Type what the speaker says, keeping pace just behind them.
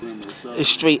It's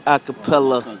straight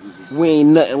acapella. We ain't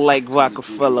nothing like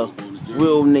Rockefeller.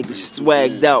 Real niggas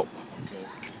swagged out.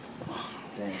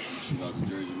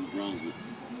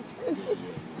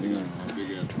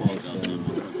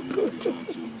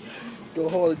 Go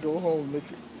hard, go home,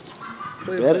 nigga.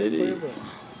 Play it back, play it back.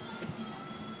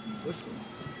 Listen.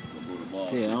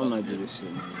 Yeah, I don't like to do this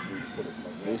shit, man.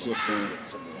 It's your friend.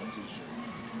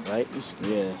 Right?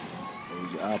 Yeah.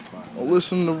 Oh,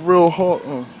 listen to real hard.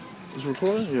 It's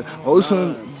recording? Yeah. Oh,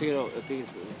 listen. Take it out. I think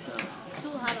it's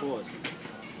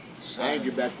I ain't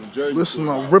get back from Jersey. Listen,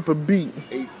 I'll rip a beat.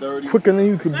 8:30. Quicker than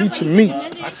you can beat your meat.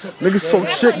 Niggas talk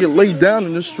shit, get laid down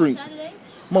in the street.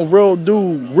 I'm a real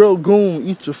dude, real goon.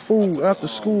 Eat your food after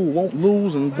school. Won't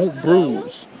lose and won't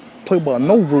bruise. Play by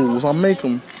no rules. I make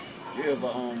them.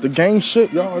 The gang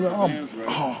shit, y'all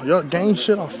gang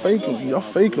shit, I fake them. Y'all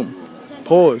fake them.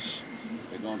 Pause.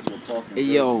 Hey,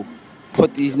 yo.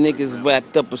 Put these niggas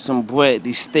wrapped up with some bread,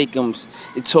 these steakums.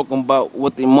 They talking about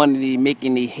what the money they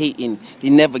making, they hating. They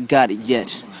never got it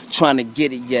yet. Trying to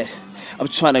get it yet. I'm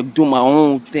trying to do my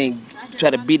own thing. Try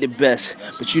to be the best.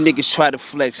 But you niggas try to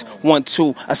flex. 1,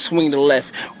 2, I swing the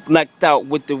left. Knocked out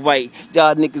with the right.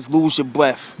 Y'all niggas lose your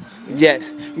breath. Yet,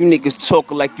 you niggas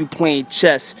talking like you playing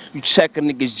chess. You check a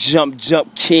niggas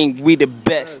jump, king. We the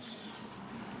best.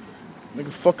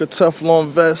 Nigga, fuck a Teflon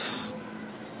vest.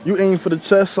 You aim for the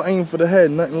chest, I aim for the head,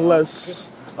 nothing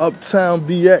less. Uptown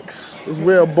BX is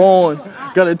where I'm born.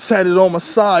 Got it tatted on my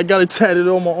side, got it tatted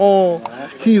on my arm.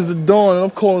 He's the dawn, and I'm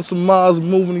calling some miles,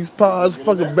 moving these pies.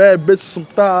 Fucking bad bitches, some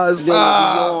thighs.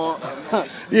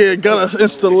 Yeah, got her in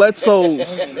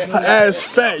stilettos. Her ass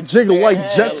fat, jiggle like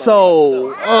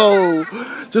Jetso.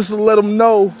 Oh, just to let them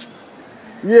know.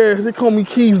 Yeah, they call me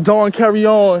Keys, Dawn, carry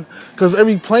on. Cause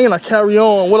every plane I carry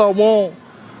on, what I want.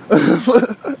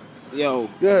 Yo,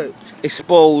 Good.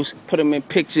 Exposed, put them in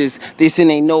pictures, this in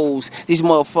their nose. These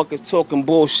motherfuckers talking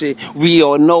bullshit, we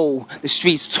all know. The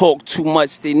streets talk too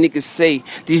much, they niggas say.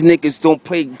 These niggas don't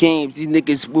play games, these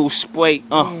niggas will spray.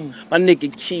 My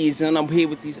nigga Keys, and I'm here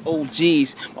with these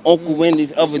OGs. My uncle and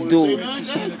these other dudes.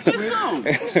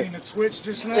 Seen the Twitch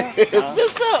just now? Spit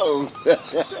some.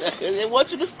 They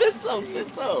want you to spit some, spit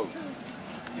some.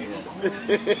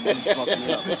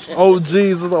 OGs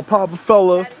is a Papa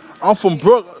fella. I'm from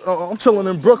I'm chilling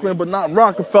in Brooklyn, but not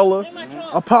Rockefeller.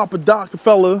 I pop a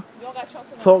Rockefeller.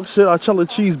 Talk shit, I tell a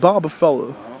cheese barber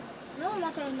fella.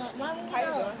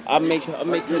 I make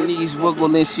her knees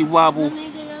wiggle and she wobble.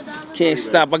 Can't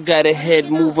stop, I got her head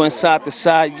moving side to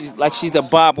side like she's a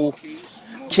bobble.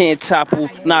 Can't topple,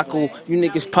 knuckle, you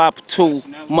niggas pop too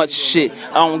much shit.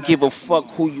 I don't give a fuck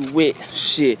who you with,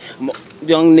 shit. I'm a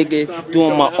young nigga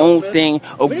doing my own thing.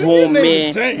 A grown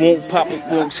man won't pop a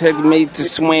books, heavy made to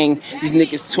swing. These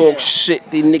niggas talk shit,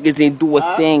 these niggas ain't do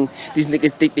a thing. These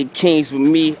niggas think they kings with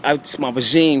me. It's my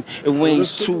regime, it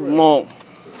rains too long.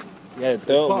 Yeah, the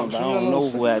third one, but I don't know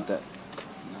who had that.